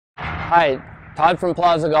Hi, Todd from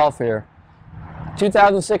Plaza Golf here.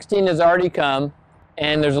 2016 has already come,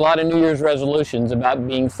 and there's a lot of New Year's resolutions about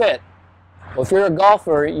being fit. Well, if you're a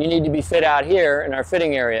golfer, you need to be fit out here in our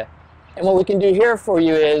fitting area. And what we can do here for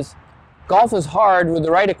you is, golf is hard with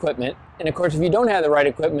the right equipment, and of course if you don't have the right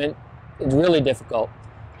equipment, it's really difficult.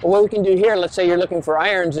 But what we can do here, let's say you're looking for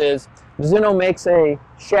irons, is Mizuno makes a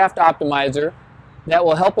shaft optimizer that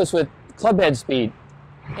will help us with club head speed.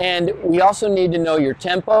 And we also need to know your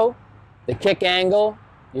tempo, the kick angle,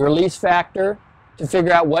 your release factor, to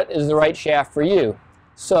figure out what is the right shaft for you.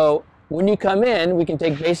 So when you come in, we can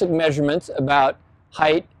take basic measurements about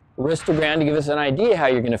height, wrist to ground to give us an idea how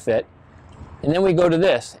you're going to fit. And then we go to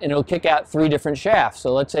this, and it'll kick out 3 different shafts.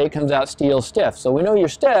 So let's say it comes out steel stiff. So we know you're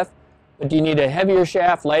stiff, but do you need a heavier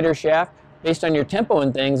shaft, lighter shaft? Based on your tempo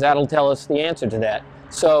and things, that'll tell us the answer to that.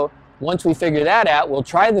 So once we figure that out, we'll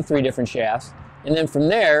try the 3 different shafts, and then from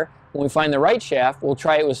there, when we find the right shaft, we'll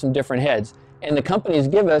try it with some different heads. And the companies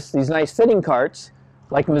give us these nice fitting carts,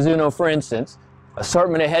 like Mizuno for instance,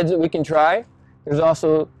 assortment of heads that we can try. There's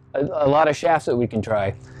also a lot of shafts that we can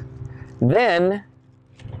try. Then,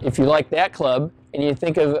 if you like that club, and you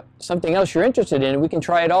think of something else you're interested in, we can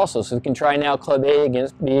try it also. So we can try now club A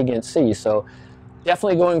against B against C. So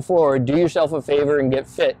definitely going forward, do yourself a favor and get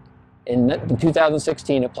fit in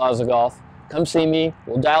 2016 at Plaza Golf. Come see me,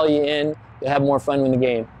 we'll dial you in, you'll have more fun with the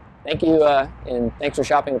game. Thank you, and thanks for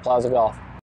shopping at Plaza Golf.